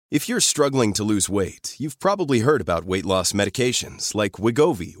If you're struggling to lose weight, you've probably heard about weight loss medications like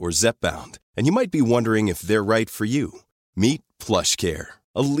Wegovy or Zepbound, and you might be wondering if they're right for you. Meet PlushCare,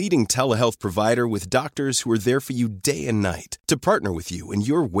 a leading telehealth provider with doctors who are there for you day and night to partner with you in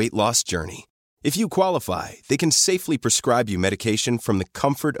your weight loss journey. If you qualify, they can safely prescribe you medication from the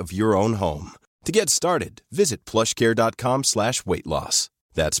comfort of your own home. To get started, visit plushcare.com/weightloss.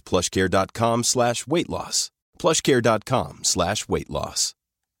 That's plushcare.com/weightloss. plushcare.com/weightloss.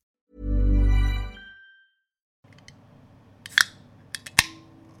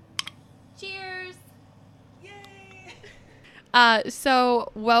 Cheers! Yay!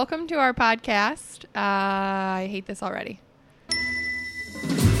 So welcome to our podcast. I hate this already.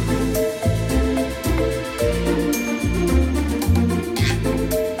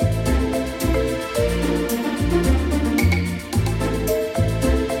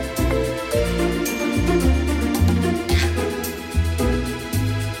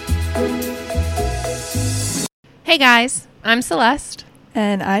 Hey guys, I'm Celeste.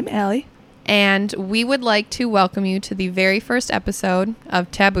 And I'm Allie. And we would like to welcome you to the very first episode of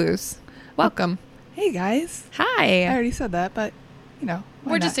Taboos. Welcome. Hey guys. Hi. I already said that, but, why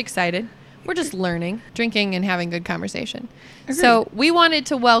We're not? just excited. We're just learning, drinking, and having good conversation. Agreed. So we wanted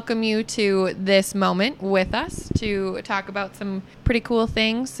to welcome you to this moment with us to talk about some pretty cool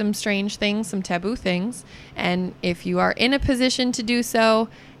things, some strange things, some taboo things. And if you are in a position to do so,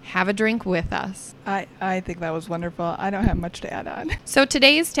 have a drink with us. I think that was wonderful. I don't have much to add on. So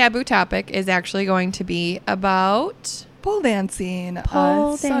today's taboo topic is actually going to be about Pole dancing,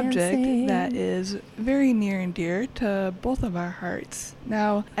 Pole a subject dancing. that is very near and dear to both of our hearts.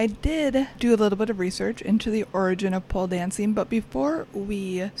 Now, I did do a little bit of research into the origin of pole dancing, but before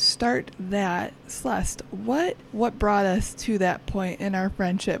we start that, Celeste, what brought us to that point in our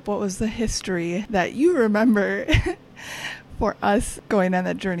friendship? What was the history that you remember for us going on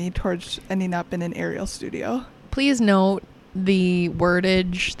that journey towards ending up in an aerial studio? Please note the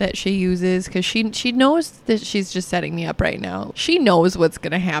wordage that she uses, because she knows that she's just setting me up right now. She knows what's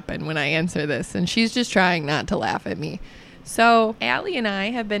going to happen when I answer this, and she's just trying not to laugh at me. So Allie and I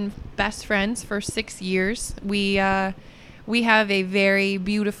have been best friends for 6 years. We have a very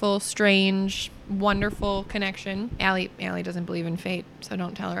beautiful, strange, wonderful connection. Allie doesn't believe in fate, so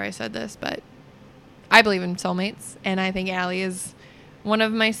don't tell her I said this, but I believe in soulmates, and I think Allie is one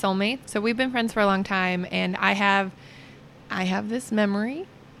of my soulmates. So we've been friends for a long time, and I have this memory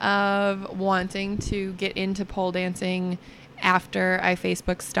of wanting to get into pole dancing after I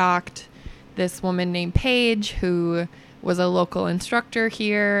Facebook stalked this woman named Paige, who was a local instructor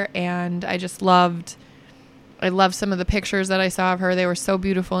here, and I loved some of the pictures that I saw of her. They were so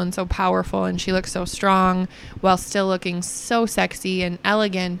beautiful and so powerful, and she looked so strong while still looking so sexy and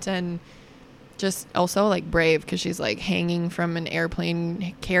elegant and just also like brave, because she's like hanging from an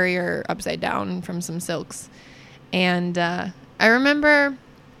airplane carrier upside down from some silks. And I remember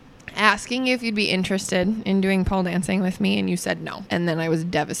asking if you'd be interested in doing pole dancing with me, and you said no. And then I was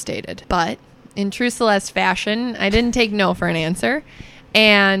devastated. But in true Celeste fashion, I didn't take no for an answer.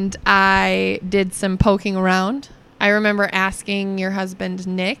 And I did some poking around. I remember asking your husband,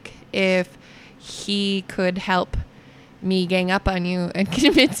 Nick, if he could help me gang up on you and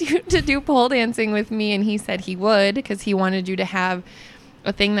convince you to do pole dancing with me. And he said he would, because he wanted you to have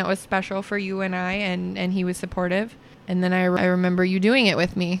a thing that was special for you and I, and he was supportive. And then I remember you doing it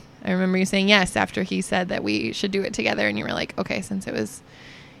with me. I remember you saying yes after he said that we should do it together, and you were like, okay, since it was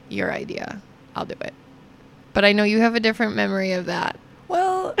your idea, I'll do it. But I know you have a different memory of that.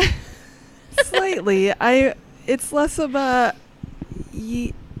 Well, slightly. It's less of a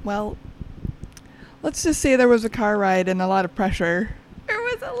let's just say there was a car ride and a lot of pressure. There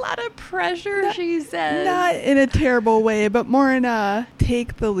was a lot of pressure, she said. Not in a terrible way, but more in a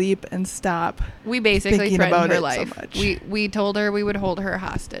take the leap and stop. We basically thinking threatened about her it life. so much. We told her we would hold her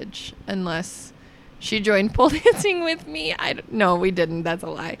hostage unless she joined pole dancing with me. No, we didn't. That's a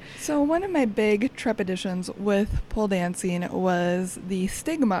lie. So one of my big trepidations with pole dancing was the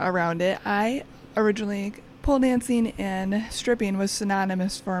stigma around it. Pole dancing and stripping was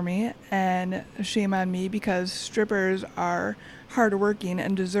synonymous for me, and shame on me, because strippers are hardworking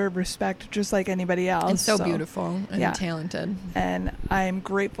and deserve respect just like anybody else. And so beautiful and yeah. talented. And I'm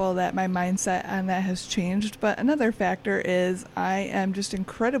grateful that my mindset on that has changed. But another factor is I am just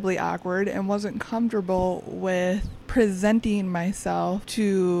incredibly awkward and wasn't comfortable with presenting myself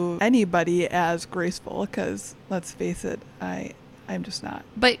to anybody as graceful, because let's face it, I'm just not.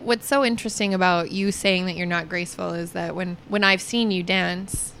 But what's so interesting about you saying that you're not graceful is that when I've seen you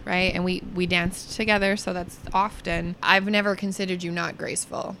dance, right? And we danced together, so that's often. I've never considered you not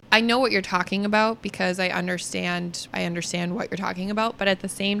graceful. I know what you're talking about because I understand what you're talking about, but at the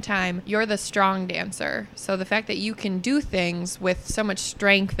same time, you're the strong dancer. So the fact that you can do things with so much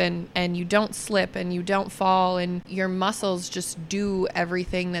strength and you don't slip and you don't fall and your muscles just do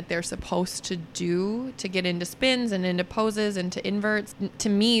everything that they're supposed to do to get into spins and into poses and to inverts. To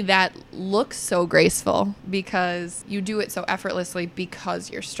me, that looks so graceful because you do it so effortlessly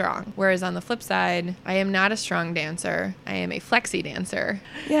because you're strong. Whereas on the flip side, I am not a strong dancer. I am a flexi dancer.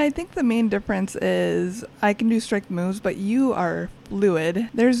 Yeah, I think the main difference is I can do strength moves, but you are fluid.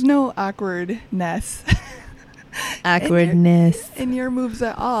 There's no awkwardness. In your moves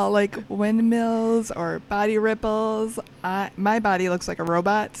at all, like windmills or body ripples. My body looks like a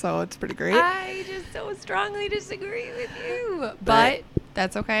robot, so it's pretty great. I just so strongly disagree with you. But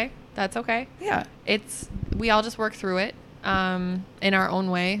that's okay. That's okay. Yeah. We all just work through it in our own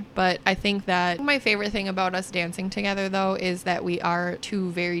way. But I think that my favorite thing about us dancing together, though, is that we are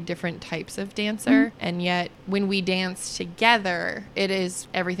two very different types of dancer. Mm-hmm. And yet when we dance together, it is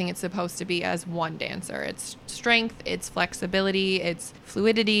everything it's supposed to be as one dancer. It's strength, it's flexibility, it's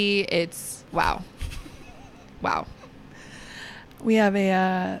fluidity, it's wow. We have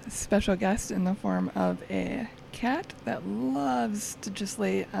a special guest in the form of a cat that loves to just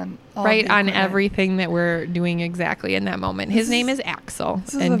lay on all right the on equipment. Everything that we're doing exactly in that moment. His name is Axel.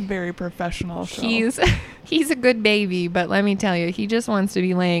 This is a very professional show. He's a good baby, but let me tell you, he just wants to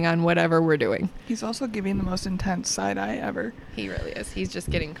be laying on whatever we're doing. He's also giving the most intense side eye ever. He really is. He's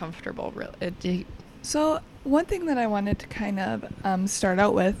just getting comfortable. So one thing that I wanted to kind of start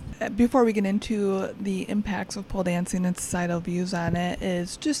out with before we get into the impacts of pole dancing and societal views on it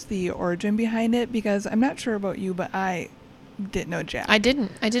is just the origin behind it, because I'm not sure about you, but I didn't know jack. I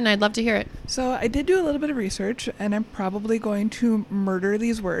didn't. I'd love to hear it. So I did do a little bit of research, and I'm probably going to murder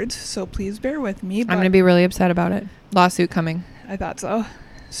these words, so please bear with me. I'm going to be really upset about it. Lawsuit coming. I thought so.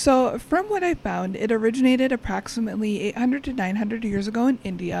 So from what I found, it originated approximately 800 to 900 years ago in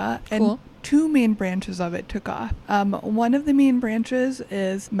India, and cool. Two main branches of it took off. One of the main branches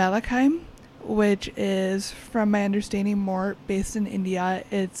is Malakheim, which is, from my understanding, more based in India.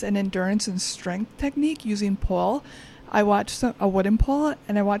 It's an endurance and strength technique using pole. I watched a wooden pole,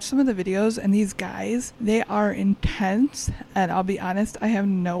 and I watched some of the videos, and these guys, they are intense, and I'll be honest, I have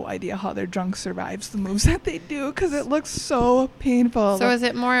no idea how their junk survives the moves that they do, because it looks so painful. So is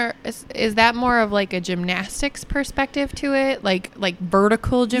that more of like a gymnastics perspective to it, like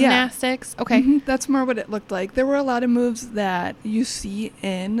vertical gymnastics? Yeah. Okay. Mm-hmm. That's more what it looked like. There were a lot of moves that you see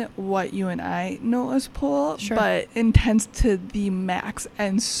in what you and I know as pole, sure, but intense to the max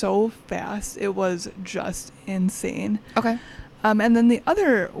and so fast, it was just insane. Okay. And then the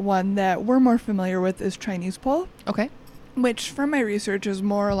other one that we're more familiar with is Chinese pole. Okay. Which, from my research, is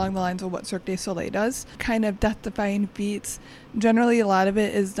more along the lines of what Cirque du Soleil does. Kind of death-defying feats. Generally, a lot of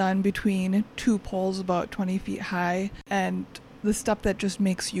it is done between two poles about 20 feet high, and the stuff that just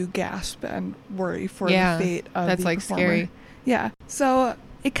makes you gasp and worry for the fate of that's the like performer. Scary. Yeah. So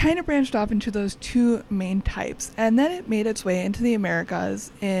it kind of branched off into those two main types, and then it made its way into the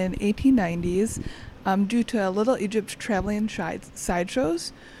Americas in 1890s. Due to Little Egypt traveling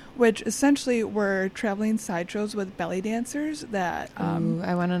sideshows, which essentially were traveling sideshows with belly dancers that... Ooh,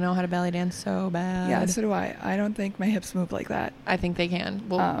 I want to know how to belly dance so bad. Yeah, so do I. I don't think my hips move like that. I think they can.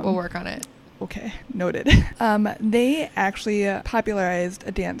 We'll work on it. Okay, noted. They actually popularized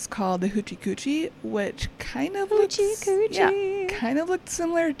a dance called the Hoochie Coochie, which kind of looked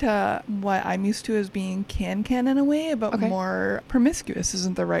similar to what I'm used to as being can-can in a way, but more promiscuous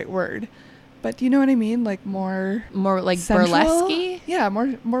isn't the right word. But do you know what I mean? Like more like sensual? burlesque-y? Yeah,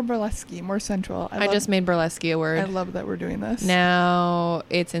 more burlesque-y, more sensual. I just made burlesque a word. I love that we're doing this. Now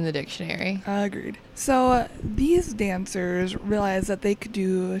it's in the dictionary. Agreed. So these dancers realized that they could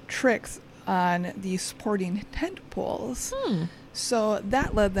do tricks on the sporting tent poles. So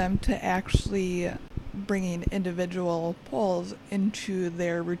that led them to actually bringing individual poles into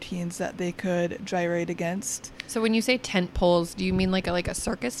their routines that they could gyrate against. So when you say tent poles, do you mean like a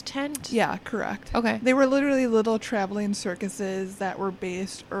circus tent? Yeah, correct. Okay. They were literally little traveling circuses that were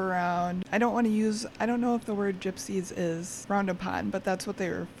based around, I don't know if the word gypsies is frowned upon, but that's what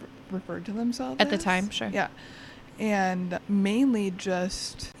they referred to themselves at as. the time, sure. Yeah. And mainly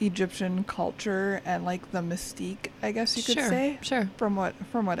just Egyptian culture and like the mystique, I guess you could say. Sure. From what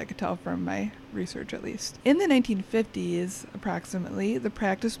I could tell from my research, at least. In the 1950s, approximately, the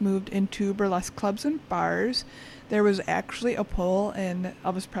practice moved into burlesque clubs and bars. There was actually a pole in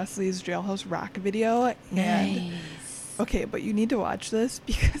Elvis Presley's Jailhouse Rock video. Nice. Okay, but you need to watch this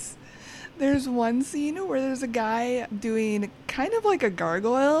because There's one scene where there's a guy doing kind of like a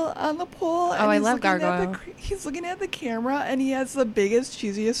gargoyle on the pole. Oh, I love gargoyle. He's looking at the camera and he has the biggest,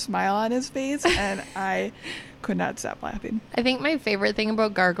 cheesiest smile on his face, and I could not stop laughing. I think my favorite thing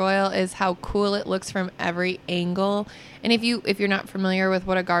about gargoyle is how cool it looks from every angle. And if you're not familiar with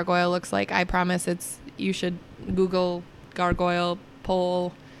what a gargoyle looks like, I promise you should Google gargoyle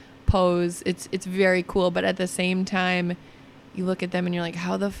pole pose. It's very cool, but at the same time, you look at them and you're like,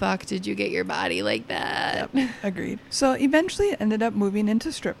 how the fuck did you get your body like that? Yep, agreed. So eventually it ended up moving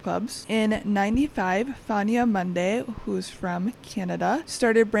into strip clubs. In 95, Fania Monday, who's from Canada,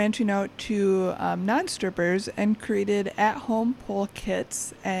 started branching out to non-strippers and created at-home pole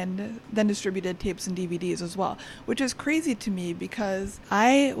kits and then distributed tapes and DVDs as well, which is crazy to me because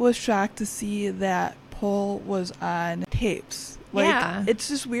I was shocked to see that pole was on tapes. Yeah. It's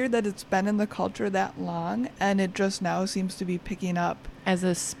just weird that it's been in the culture that long and it just now seems to be picking up. As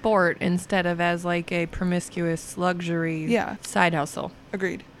a sport instead of as like a promiscuous luxury side hustle.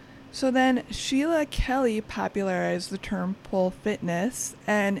 Agreed. So then Sheila Kelly popularized the term pole fitness,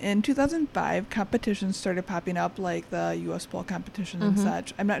 and in 2005 competitions started popping up like the US pole competition and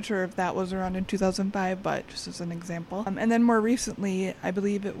such. I'm not sure if that was around in 2005, but just as an example. And then more recently, I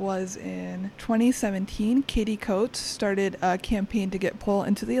believe it was in 2017, Katie Coates started a campaign to get pole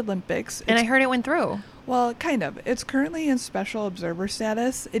into the Olympics. And I heard it went through. Well, kind of. It's currently in special observer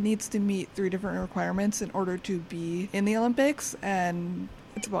status. It needs to meet 3 different requirements in order to be in the Olympics, and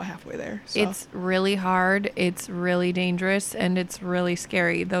it's about halfway there. So. It's really hard, it's really dangerous, and it's really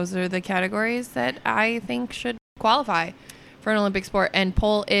scary. Those are the categories that I think should qualify for an Olympic sport, and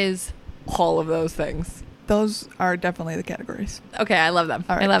pole is all of those things. Those are definitely the categories. Okay, I love them.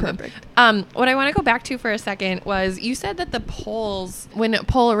 All right, I love perfect. them. What I want to go back to for a second was you said that the poles, when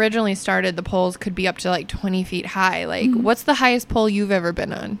pole originally started, the poles could be up to like 20 feet high. Like, what's the highest pole you've ever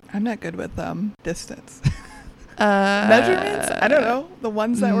been on? I'm not good with distance. Measurements? I don't know. The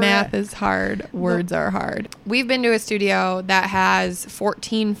ones that math is hard. Words are hard. We've been to a studio that has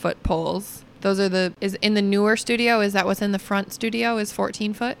 14-foot poles. Those are is in the newer studio. Is that what's in the front studio? Is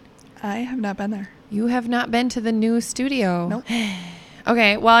 14 foot? I have not been there. You have not been to the new studio. Nope.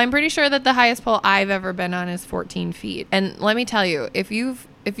 Okay. Well, I'm pretty sure that the highest pole I've ever been on is 14 feet. And let me tell you, if you've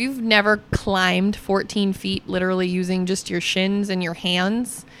never climbed 14 feet, literally using just your shins and your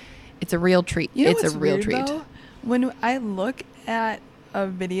hands, it's a real treat. It's a real treat. Though? When I look at a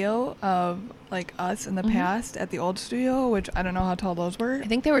video of like us in the past at the old studio, which I don't know how tall those were. I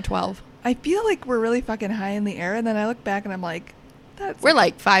think they were 12. I feel like we're really fucking high in the air, and then I look back and I'm like, we're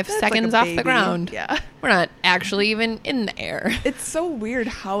like 5 seconds like off the ground. Yeah. We're not actually even in the air. It's so weird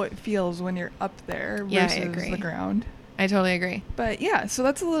how it feels when you're up there versus the ground. I totally agree. But yeah, so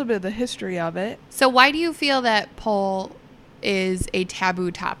that's a little bit of the history of it. So why do you feel that pole is a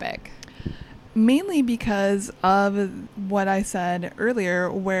taboo topic? Mainly because of what I said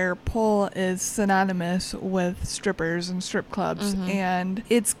earlier, where pole is synonymous with strippers and strip clubs, and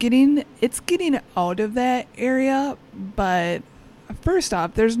it's getting out of that area. But first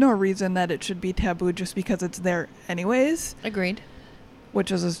off, there's no reason that it should be taboo just because it's there anyways. Agreed. Which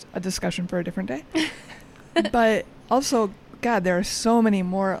is a discussion for a different day. But also, God, there are so many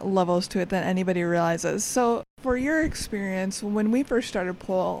more levels to it than anybody realizes. So for your experience, when we first started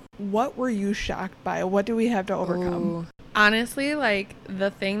pole, what were you shocked by? What do we have to overcome? Ooh. Honestly, like the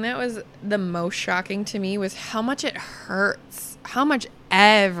thing that was the most shocking to me was how much it hurts, how much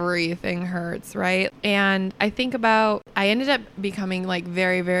everything hurts, right? And I think about, I ended up becoming like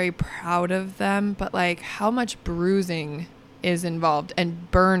very, very proud of them, but like how much bruising is involved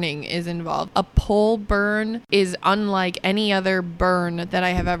and burning is involved. A pole burn is unlike any other burn that I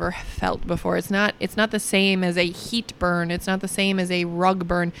have ever felt before. It's not the same as a heat burn. It's not the same as a rug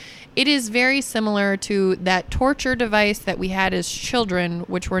burn. It is very similar to that torture device that we had as children,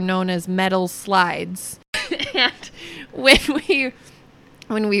 which were known as metal slides. And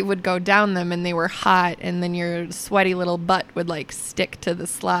when we would go down them and they were hot and then your sweaty little butt would like stick to the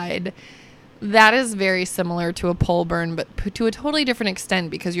slide. That is very similar to a pole burn, but to a totally different extent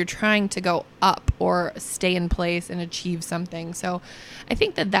because you're trying to go up or stay in place and achieve something. So I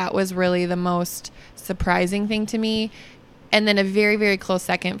think that was really the most surprising thing to me. And then a very, very close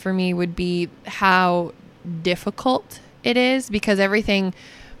second for me would be how difficult it is because everything...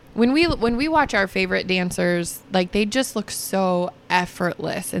 When we watch our favorite dancers, like they just look so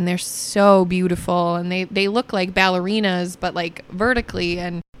effortless and they're so beautiful and they look like ballerinas, but like vertically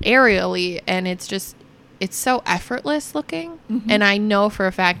and aerially, and it's so effortless looking. And I know for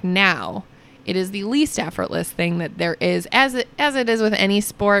a fact now it is the least effortless thing that there is, as it is with any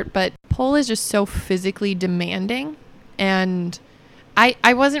sport, but pole is just so physically demanding, and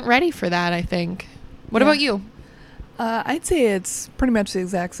I wasn't ready for that, I think. What about you? I'd say it's pretty much the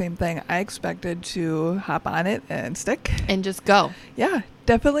exact same thing. I expected to hop on it and stick. And just go. Yeah,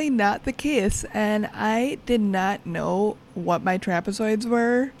 definitely not the case. And I did not know what my trapezoids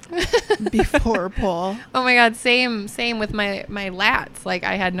were before pole. Oh my God, same with my lats. Like,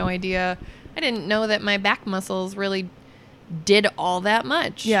 I had no idea. I didn't know that my back muscles really did all that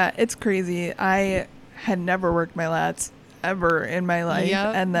much. Yeah, it's crazy. I had never worked my lats ever in my life.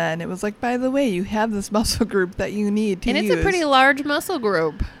 Yep. And then it was like, by the way, you have this muscle group that you need to use. And it's a pretty large muscle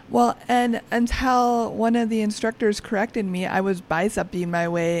group. Well, and until one of the instructors corrected me, I was biceping my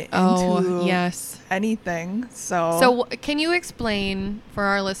way into anything. So can you explain for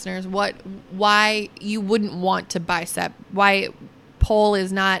our listeners why you wouldn't want to bicep? Why pole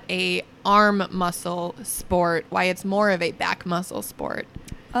is not a arm muscle sport? Why it's more of a back muscle sport?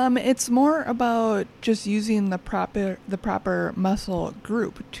 It's more about just using the proper muscle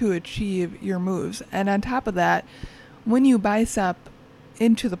group to achieve your moves. And on top of that, when you bicep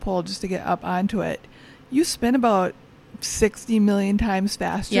into the pole just to get up onto it, you spin about 60 million times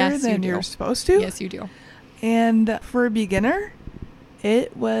faster than you're supposed to. Yes, you do. And for a beginner,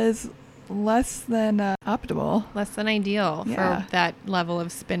 it was less than optimal. Less than ideal for that level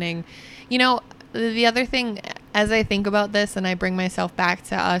of spinning. You know, the other thing, as I think about this and I bring myself back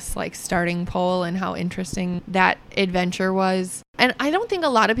to us like starting pole and how interesting that adventure was. And I don't think a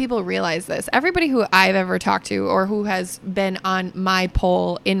lot of people realize this. Everybody who I've ever talked to or who has been on my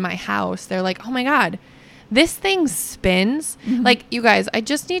pole in my house, they're like, oh my God, this thing spins. Mm-hmm. Like, you guys, I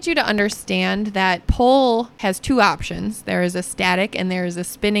just need you to understand that pole has two options. There is a static and there is a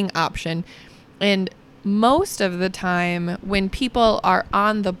spinning option. And most of the time when people are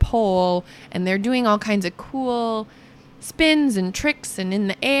on the pole and they're doing all kinds of cool spins and tricks and in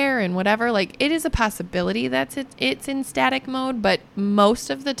the air and whatever, like, it is a possibility that it's in static mode, but most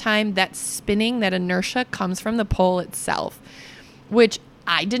of the time that spinning, that inertia comes from the pole itself, which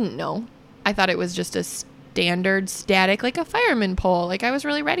I didn't know. I thought it was just a standard static, like a fireman pole. Like, I was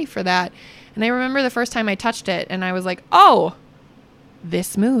really ready for that. And I remember the first time I touched it and I was like, oh,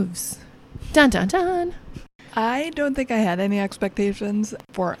 this moves. Dun, dun, dun. I don't think I had any expectations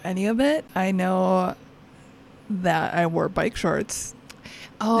for any of it. I know that I wore bike shorts.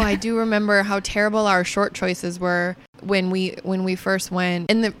 Oh, I do remember how terrible our short choices were when we first went.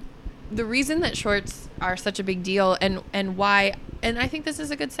 And the reason that shorts are such a big deal and why, and I think this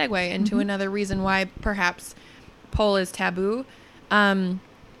is a good segue into another reason why perhaps pole is taboo.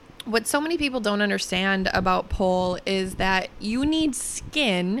 What so many people don't understand about pole is that you need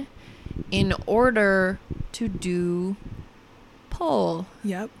skin in order to do pole.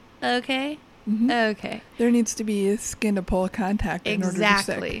 Yep. Okay? Mm-hmm. Okay. There needs to be skin to pole contact in order to stick.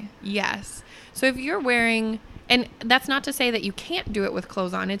 Exactly. Yes. So if you're wearing, and that's not to say that you can't do it with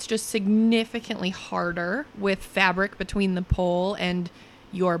clothes on, it's just significantly harder with fabric between the pole and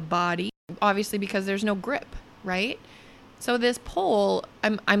your body, obviously because there's no grip, right? So this pole,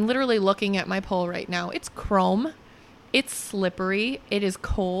 I'm literally looking at my pole right now. It's chrome. It's slippery. It is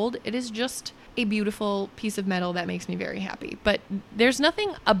cold. It is just a beautiful piece of metal that makes me very happy. But there's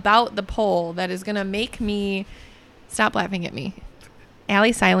nothing about the pole that is going to make me stop laughing at me.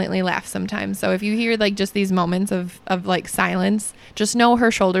 Allie silently laughs sometimes. So if you hear like just these moments of like silence, just know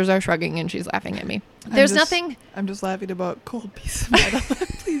her shoulders are shrugging and she's laughing at me. There's nothing. I'm just laughing about cold piece of metal that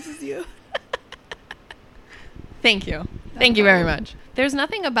pleases you. Thank you. Thank you very much. There's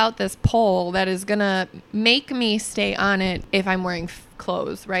nothing about this pole that is going to make me stay on it if I'm wearing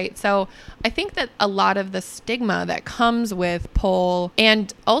clothes, right? So I think that a lot of the stigma that comes with pole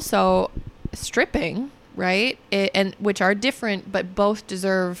and also stripping, right? And which are different, but both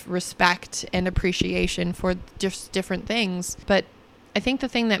deserve respect and appreciation for just different things. But I think the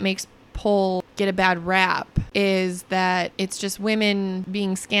thing that makes pole get a bad rap is that it's just women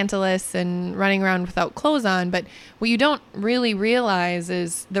being scandalous and running around without clothes on. But what you don't really realize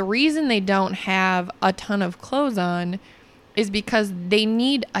is the reason they don't have a ton of clothes on is because they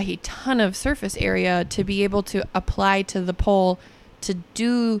need a ton of surface area to be able to apply to the pole to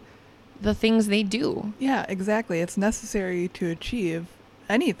do the things they do. Yeah, exactly. It's necessary to achieve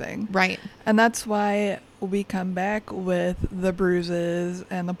anything. Right. And that's why we come back with the bruises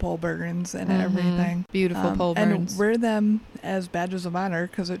and the pole burns and everything. Beautiful pole burns. And wear them as badges of honor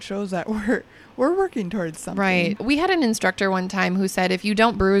because it shows that we're working towards something. Right. We had an instructor one time who said, if you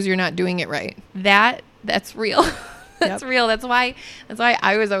don't bruise, you're not doing it right. That's real. That's real. That's why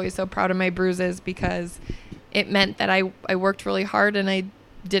I was always so proud of my bruises, because it meant that I worked really hard and I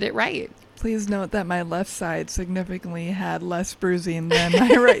did it right. Please note that my left side significantly had less bruising than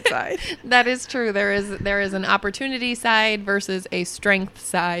my right side. That is true. There is an opportunity side versus a strength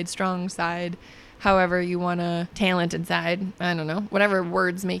side, strong side. However you want to, talented side. I don't know. Whatever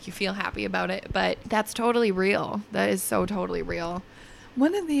words make you feel happy about it. But that's totally real. That is so totally real.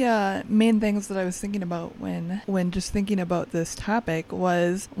 One of the main things that I was thinking about when just thinking about this topic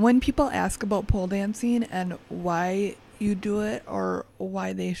was when people ask about pole dancing and why you do it or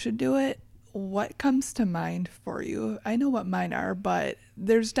why they should do it, what comes to mind for you? I know what mine are, but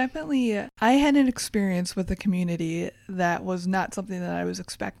there's definitely, I had an experience with the community that was not something that I was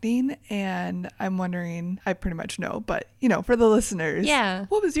expecting, and I'm wondering, I pretty much know, but for the listeners, yeah,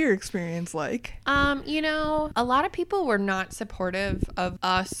 what was your experience like? A lot of people were not supportive of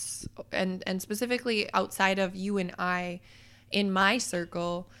us, and specifically outside of you and I, in my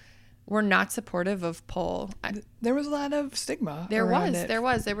circle, were not supportive of pole. There was a lot of stigma. There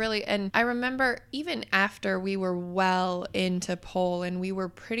was. There really, and I remember even after we were well into pole and we were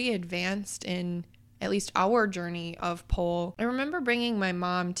pretty advanced in at least our journey of pole, I remember bringing my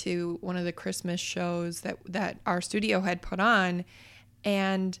mom to one of the Christmas shows that our studio had put on,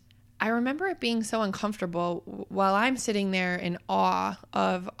 and I remember it being so uncomfortable while I'm sitting there in awe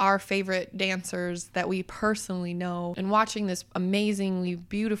of our favorite dancers that we personally know and watching this amazingly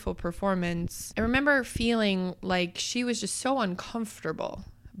beautiful performance. I remember feeling like she was just so uncomfortable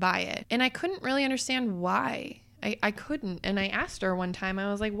by it. And I couldn't really understand why. I couldn't. And I asked her one time,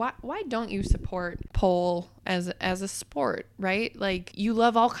 I was like, why don't you support pole as a sport, right? Like, you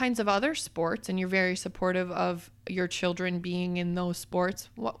love all kinds of other sports and you're very supportive of your children being in those sports.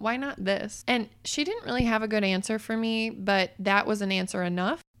 Why not this? And she didn't really have a good answer for me, but that was an answer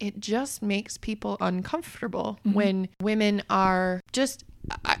enough. It just makes people uncomfortable when women are just,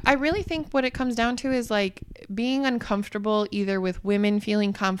 I really think what it comes down to is like being uncomfortable either with women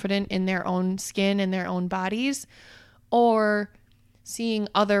feeling confident in their own skin and their own bodies, or seeing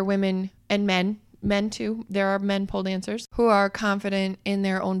other women and men too. There are men pole dancers who are confident in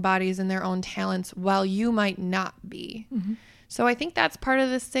their own bodies and their own talents while you might not be. Mm-hmm. So I think that's part of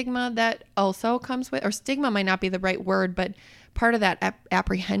the stigma that also comes with, or stigma might not be the right word, but part of that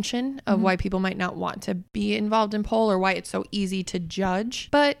apprehension of why people might not want to be involved in pole or why it's so easy to judge.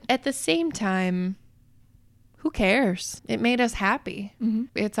 But at the same time, who cares? It made us happy. Mm-hmm.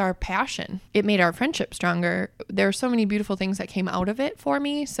 It's our passion. It made our friendship stronger. There are so many beautiful things that came out of it for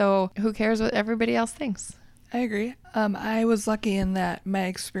me. So who cares what everybody else thinks? I agree. I was lucky in that my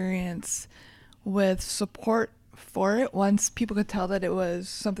experience with support for it, once people could tell that it was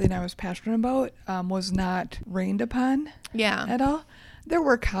something I was passionate about, was not rained upon at all. There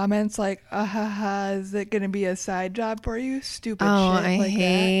were comments like, is it going to be a side job for you? Stupid shit I like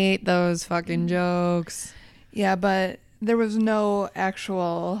hate those fucking jokes. Yeah, but there was no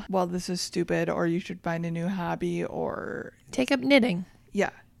actual, well, this is stupid, or you should find a new hobby, or... Take up knitting. Yeah.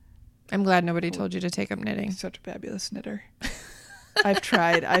 I'm glad nobody told you to take up knitting. Such a fabulous knitter. I've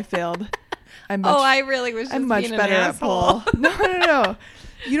tried. I failed. I really was just I'm much being better an at asshole. pole. No.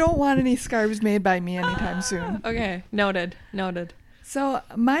 You don't want any scarves made by me anytime soon. Okay. Noted. So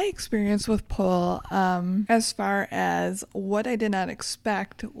my experience with pole, as far as what I did not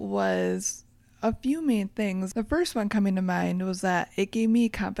expect, was a few main things. The first one coming to mind was that it gave me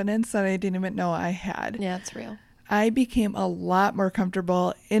confidence that I didn't even know I had. Yeah, it's real. I became a lot more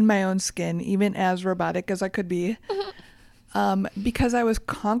comfortable in my own skin, even as robotic as I could be. Because I was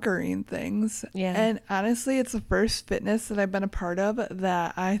conquering things. Yeah. And honestly, it's the first fitness that I've been a part of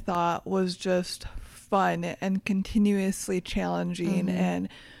that I thought was just fun and continuously challenging. And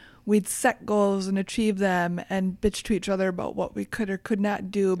we'd set goals and achieve them and bitch to each other about what we could or could not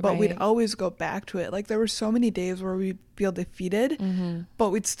do, but we'd always go back to it. Like, there were so many days where we'd feel defeated, but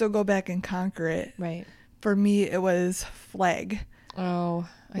we'd still go back and conquer it. Right. For me, it was flag. Oh,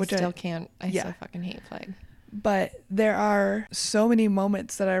 I still can't. I still fucking hate flag. But there are so many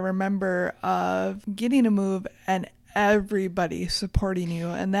moments that I remember of getting a move and everybody supporting you,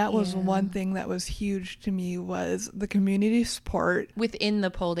 and that was one thing that was huge to me, was the community support within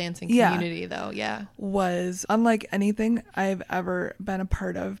the pole dancing community was unlike anything I've ever been a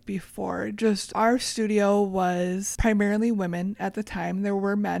part of before. Just our studio was primarily women at the time. There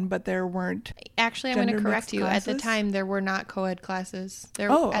were men, but there weren't. Actually, I'm going to correct you. Classes. At the time, there were not co-ed classes.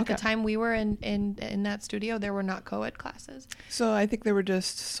 At the time we were in that studio, there were not co-ed classes. So I think there were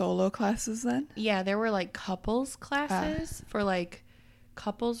just solo classes then. Yeah, there were like couples classes for like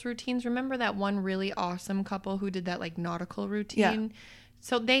couples routines. Remember that one really awesome couple who did that like nautical routine?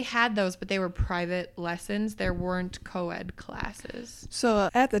 So they had those, but they were private lessons. There weren't co-ed classes. So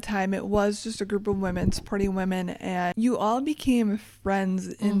at the time, it was just a group of women supporting women, and you all became friends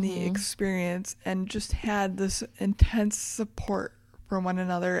in the experience and just had this intense support from one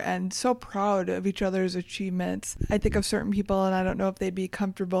another and so proud of each other's achievements. I think of certain people, and I don't know if they'd be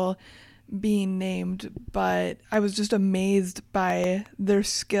comfortable being named, but I was just amazed by their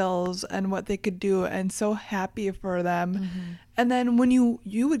skills and what they could do and so happy for them. And then when you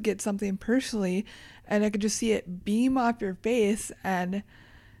would get something personally and I could just see it beam off your face, and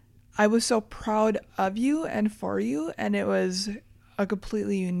I was so proud of you and for you, and it was a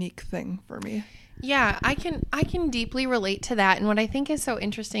completely unique thing for me. Yeah, I can deeply relate to that. And what I think is so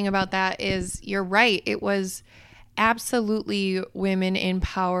interesting about that is you're right. It was absolutely women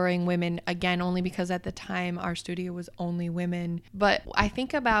empowering women, again, only because at the time our studio was only women. But I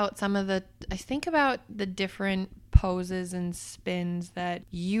think about the different poses and spins that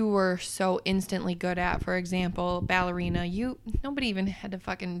you were so instantly good at. For example, ballerina. Nobody even had to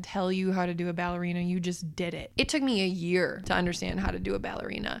fucking tell you how to do a ballerina. You just did it. It took me a year to understand how to do a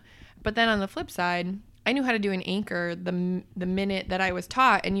ballerina. But then on the flip side, I knew how to do an anchor the minute that I was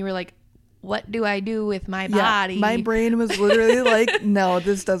taught, and you were like, what do I do with my body? My brain was literally like, no,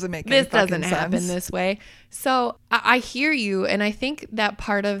 this doesn't make any fucking sense. This doesn't happen this way. So I hear you, and I think that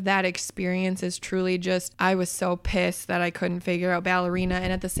part of that experience is truly just, I was so pissed that I couldn't figure out ballerina,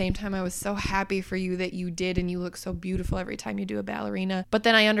 and at the same time, I was so happy for you that you did, and you look so beautiful every time you do a ballerina. But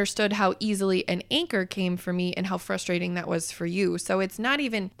then I understood how easily an anchor came for me and how frustrating that was for you. So it's not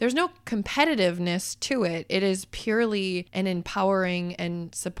even, there's no competitiveness to it. It is purely an empowering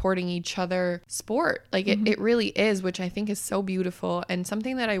and supporting each other sport. Like it really is, which I think is so beautiful, and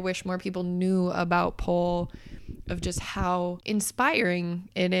something that I wish more people knew about pole, of just how inspiring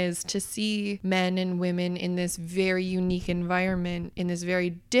it is to see men and women in this very unique environment, in this very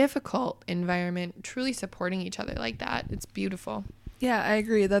difficult environment, truly supporting each other like that. It's beautiful. Yeah, I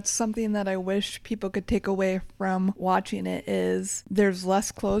agree. That's something that I wish people could take away from watching it, is there's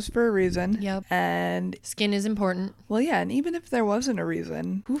less clothes for a reason. Yep. And skin is important. Well, yeah, and even if there wasn't a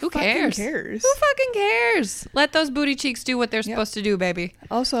reason, who fucking cares? Who fucking cares? Let those booty cheeks do what they're supposed to do, baby.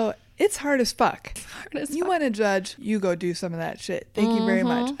 Also, it's hard as fuck. You want to judge, you go do some of that shit. Thank you very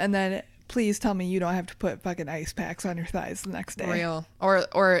much. And then please tell me you don't have to put fucking ice packs on your thighs the next day. Real.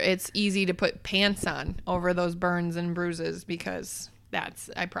 Or it's easy to put pants on over those burns and bruises, because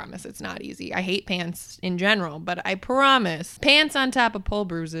I promise it's not easy. I hate pants in general, but I promise pants on top of pole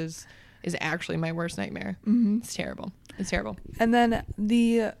bruises is actually my worst nightmare. It's terrible. It's terrible. And then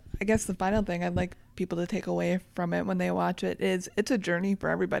I guess the final thing I'd like people to take away from it when they watch it is it's a journey for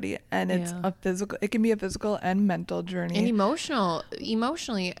everybody, and it's it can be a physical and mental journey. And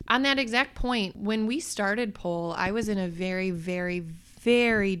emotionally. On that exact point, when we started pole, I was in a very, very,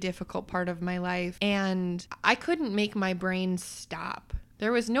 very difficult part of my life, and I couldn't make my brain stop.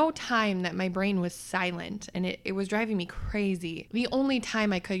 There was no time that my brain was silent, and it was driving me crazy. The only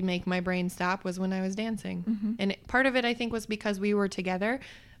time I could make my brain stop was when I was dancing. And part of it, I think, was because we were together,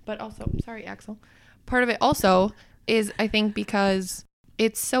 but also, sorry, Axel. Part of it also is, I think, because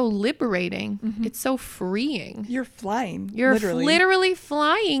it's so liberating. It's so freeing. You're flying. You're literally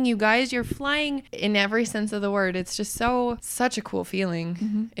flying, you guys. You're flying in every sense of the word. It's just such a cool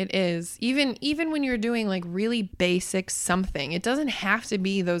feeling. It is. Even when you're doing like really basic something, it doesn't have to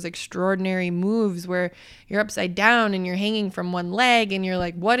be those extraordinary moves where you're upside down and you're hanging from one leg and you're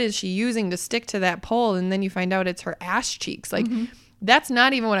like, what is she using to stick to that pole? And then you find out it's her ass cheeks. Like, that's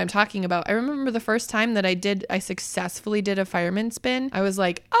not even what I'm talking about. I remember the first time that I successfully did a fireman spin. I was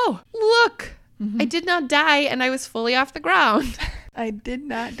like, oh, look, I did not die, and I was fully off the ground. I did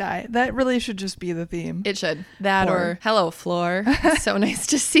not die. That really should just be the theme. It should. That or hello, floor. So nice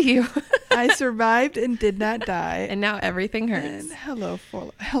to see you. I survived and did not die. And now everything hurts. And hello,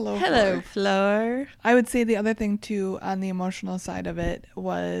 floor. I would say the other thing, too, on the emotional side of it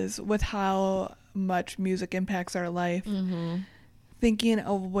was with how much music impacts our life. Thinking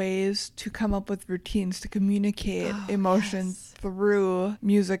of ways to come up with routines to communicate emotions through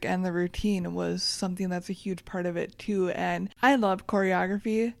music and the routine was something that's a huge part of it too. And I love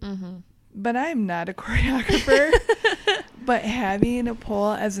choreography, but I'm not a choreographer. But having a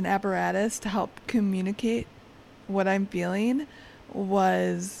pole as an apparatus to help communicate what I'm feeling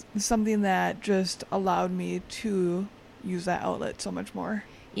was something that just allowed me to use that outlet so much more.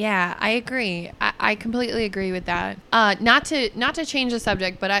 Yeah, I agree. I completely agree with that. Not to change the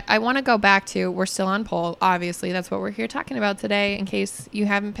subject, but I want to go back to, we're still on pole. Obviously, that's what we're here talking about today. In case you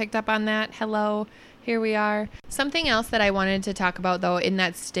haven't picked up on that, hello, here we are. Something else that I wanted to talk about, though, in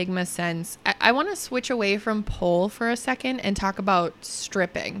that stigma sense, I want to switch away from pole for a second and talk about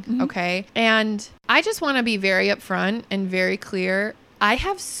stripping, okay? And I just want to be very upfront and very clear. I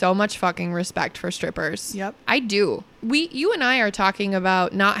have so much fucking respect for strippers. Yep. I do. You and I are talking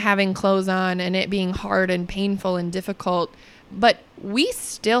about not having clothes on and it being hard and painful and difficult, but we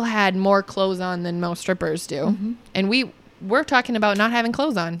still had more clothes on than most strippers do. And we're talking about not having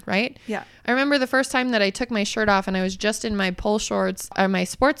clothes on, right? Yeah. I remember the first time that I took my shirt off and I was just in my pole shorts or my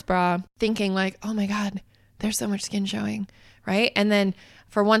sports bra thinking like, oh my God, there's so much skin showing, right? And then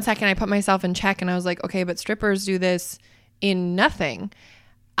for 1 second I put myself in check and I was like, okay, but strippers do this in nothing.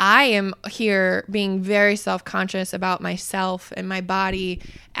 I am here being very self-conscious about myself and my body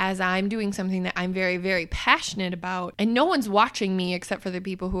as I'm doing something that I'm very, very passionate about. And no one's watching me except for the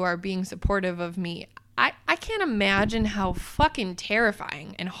people who are being supportive of me. I can't imagine how fucking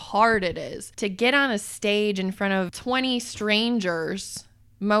terrifying and hard it is to get on a stage in front of 20 strangers,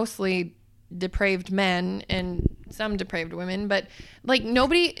 mostly depraved men and some depraved women, but like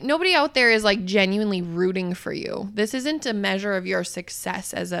nobody out there is like genuinely rooting for you. This isn't a measure of your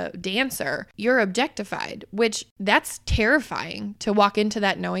success as a dancer. You're objectified, which that's terrifying to walk into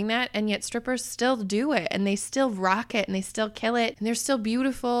that knowing that, and yet strippers still do it and they still rock it and they still kill it and they're still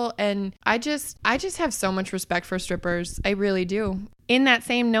beautiful. And I just have so much respect for strippers. I really do. In that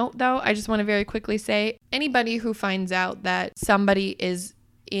same note though, I just want to very quickly say anybody who finds out that somebody is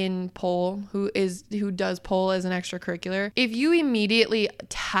in pole who does pole as an extracurricular, if you immediately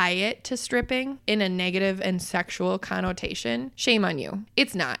tie it to stripping in a negative and sexual connotation, shame on you.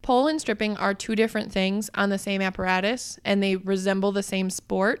 It's not. Pole and stripping are two different things on the same apparatus and they resemble the same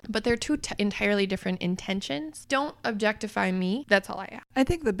sport, but they're two entirely different intentions. Don't objectify me. That's all I have. I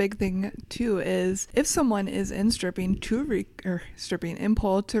think the big thing too is if someone is in stripping stripping in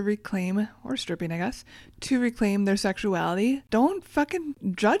pole to reclaim, or stripping I guess, to reclaim their sexuality, don't fucking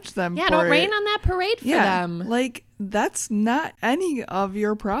judge them for don't it. rain on that parade for them. Like, that's not any of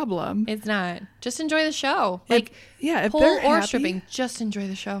your problem. It's not. Just enjoy the show. If pole they're or happy, stripping, just enjoy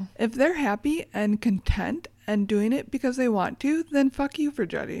the show. If they're happy and content and doing it because they want to, then fuck you for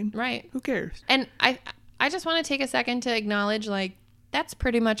judging. Right. Who cares? And I just want to take a second to acknowledge, like, that's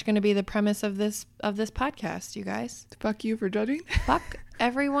pretty much going to be the premise of this podcast, you guys. Fuck you for judging? Fuck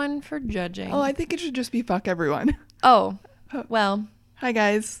everyone for judging. Oh, I think it should just be fuck everyone. Oh, well. Hi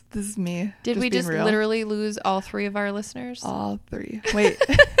guys, this is me. Did we just literally lose all 3 of our listeners? All 3. Wait,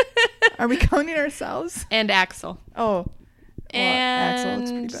 are we counting ourselves? And Axel. Oh, and Axel,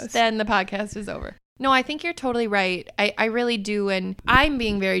 let's be best. Then the podcast is over. No, I think you're totally right. I really do. And I'm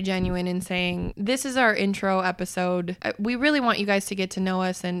being very genuine in saying this is our intro episode. We really want you guys to get to know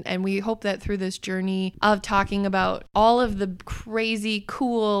us. And we hope that through this journey of talking about all of the crazy,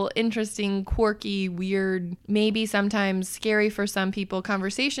 cool, interesting, quirky, weird, maybe sometimes scary for some people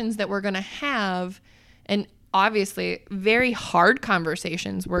conversations that we're going to have, and obviously very hard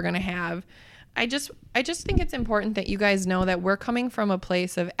conversations we're going to have, I just think it's important that you guys know that we're coming from a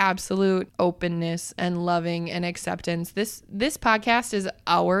place of absolute openness and loving and acceptance. This podcast is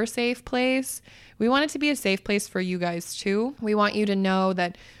our safe place. We want it to be a safe place for you guys too. We want you to know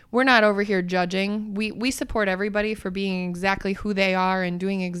that we're not over here judging. We support everybody for being exactly who they are and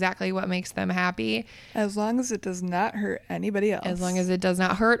doing exactly what makes them happy. As long as it does not hurt anybody else. As long as it does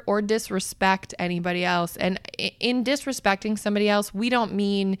not hurt or disrespect anybody else. And in disrespecting somebody else, we don't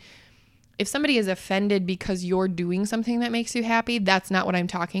mean if somebody is offended because you're doing something that makes you happy, that's not what I'm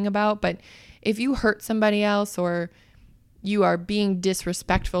talking about. But if you hurt somebody else or you are being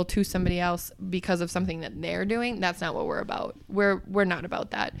disrespectful to somebody else because of something that they're doing, that's not what we're about. We're not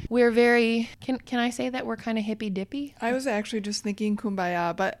about that. We're very, can I say that we're kind of hippy dippy? I was actually just thinking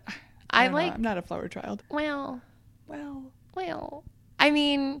kumbaya, but I'm not a flower child. Well, I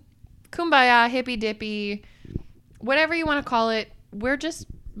mean, kumbaya, hippy dippy, whatever you want to call it, we're just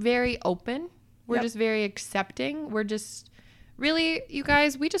very open. We're just very accepting. We're just really, you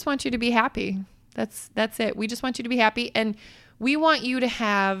guys, we just want you to be happy. That's it. We just want you to be happy. And we want you to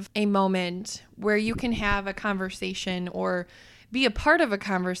have a moment where you can have a conversation or be a part of a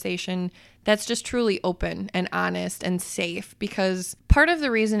conversation that's just truly open and honest and safe. Because part of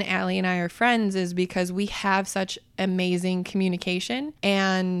the reason Allie and I are friends is because we have such amazing communication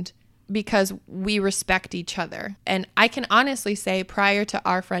and because we respect each other. And I can honestly say prior to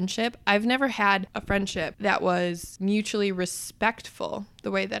our friendship, I've never had a friendship that was mutually respectful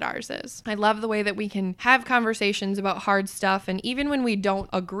the way that ours is. I love the way that we can have conversations about hard stuff. And even when we don't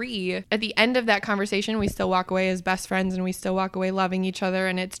agree, at the end of that conversation, we still walk away as best friends and we still walk away loving each other.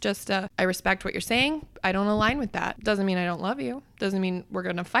 And it's just, I respect what you're saying. I don't align with that. Doesn't mean I don't love you. Doesn't mean we're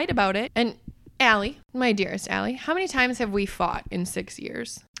going to fight about it. And Allie, my dearest Allie, how many times have we fought in 6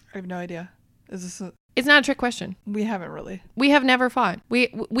 years? I have no idea. Is this It's not a trick question. We haven't really. We have never fought. We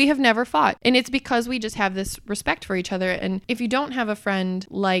have never fought. And it's because we just have this respect for each other. And if you don't have a friend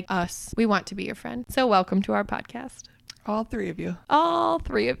like us, we want to be your friend. So welcome to our podcast. All three of you. All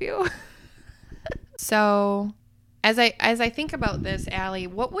three of you. So as I think about this, Allie,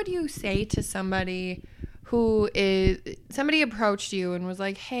 what would you say to somebody somebody approached you and was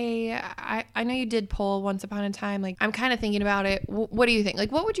like, hey, I know you did pole once upon a time. Like, I'm kind of thinking about it. What do you think?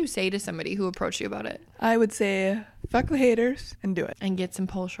 Like, what would you say to somebody who approached you about it? I would say, fuck the haters and do it. And get some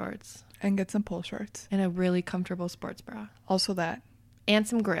pole shorts. And get some pole shorts. And a really comfortable sports bra. Also that. And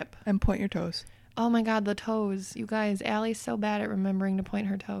some grip. And point your toes. Oh my God, the toes. You guys, Allie's so bad at remembering to point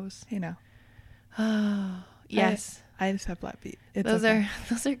her toes. You know. Oh, yes. I just have flat feet. Those are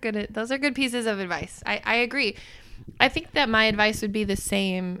good pieces of advice. I agree. I think that my advice would be the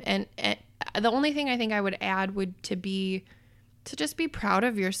same, and the only thing I think I would add would to just be proud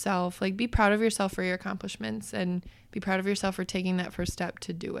of yourself. Like, be proud of yourself for your accomplishments, and be proud of yourself for taking that first step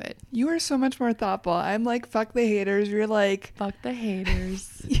to do it. You are so much more thoughtful. I'm like, fuck the haters. You're like, fuck the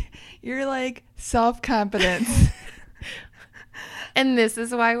haters. You're like self-confidence. And this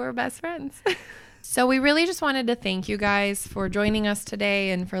is why we're best friends. So we really just wanted to thank you guys for joining us today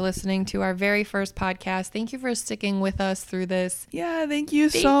and for listening to our very first podcast. Thank you for sticking with us through this. Yeah, thank you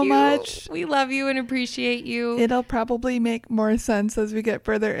so much. We love you and appreciate you. It'll probably make more sense as we get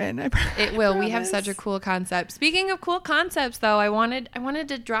further in. It will. We have such a cool concept. Speaking of cool concepts, though, I wanted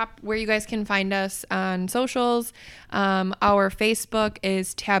to drop where you guys can find us on socials. Our Facebook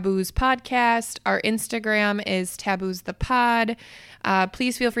is Taboos Podcast. Our Instagram is Taboos the Pod.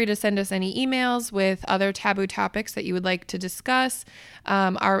 Please feel free to send us any emails with other taboo topics that you would like to discuss.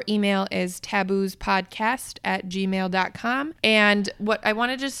 Our email is taboospodcast@gmail.com. And what I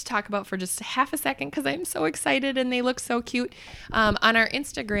want to just talk about for just half a second, because I'm so excited and they look so cute. On our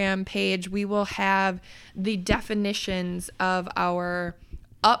Instagram page, we will have the definitions of our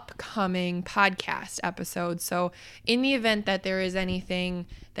upcoming podcast episodes. So in the event that there is anything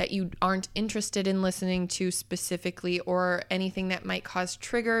that you aren't interested in listening to specifically, or anything that might cause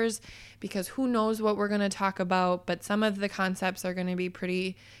triggers, because who knows what we're going to talk about, but some of the concepts are going to be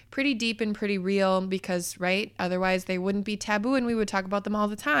pretty deep and pretty real, because otherwise they wouldn't be taboo and we would talk about them all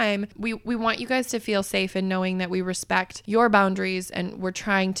the time. We want you guys to feel safe in knowing that we respect your boundaries, and we're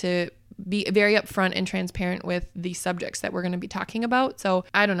trying to be very upfront and transparent with the subjects that we're going to be talking about. So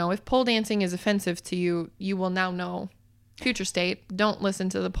I don't know, if pole dancing is offensive to you, you will now know. Future state, don't listen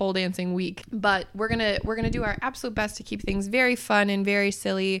to the pole dancing week. But we're gonna do our absolute best to keep things very fun and very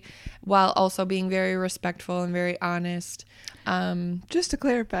silly, while also being very respectful and very honest. Just to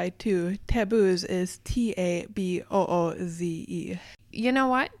clarify too, taboos is TABOOZE. You know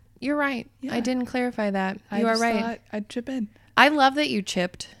what? You're right. Yeah. I didn't clarify that. You are right. Thought I'd chip in. I love that you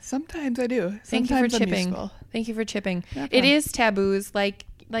chipped. Sometimes I do. Thank you for chipping. Thank you for chipping. It is taboos. Like,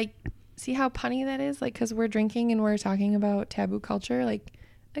 see how punny that is? Like, because we're drinking and we're talking about taboo culture. Like,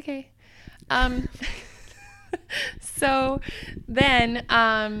 okay. So then,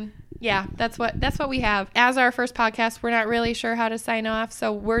 yeah, that's what we have. As our first podcast, we're not really sure how to sign off.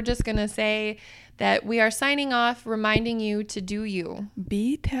 So we're just going to say that we are signing off, reminding you to do you.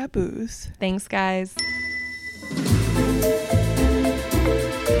 Be taboos. Thanks, guys.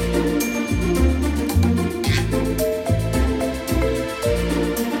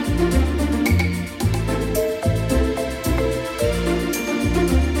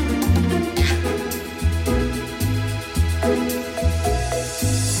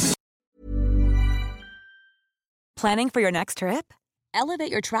 Planning for your next trip?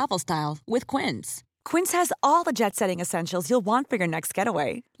 Elevate your travel style with Quince. Quince has all the jet-setting essentials you'll want for your next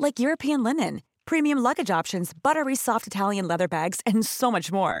getaway, like European linen, premium luggage options, buttery soft Italian leather bags, and so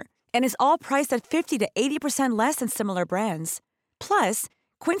much more. And is all priced at 50 to 80% less than similar brands. Plus,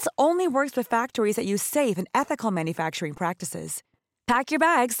 Quince only works with factories that use safe and ethical manufacturing practices. Pack your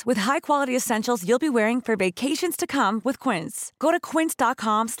bags with high-quality essentials you'll be wearing for vacations to come with Quince. Go to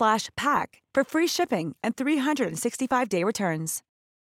quince.com/pack for free shipping and 365-day returns.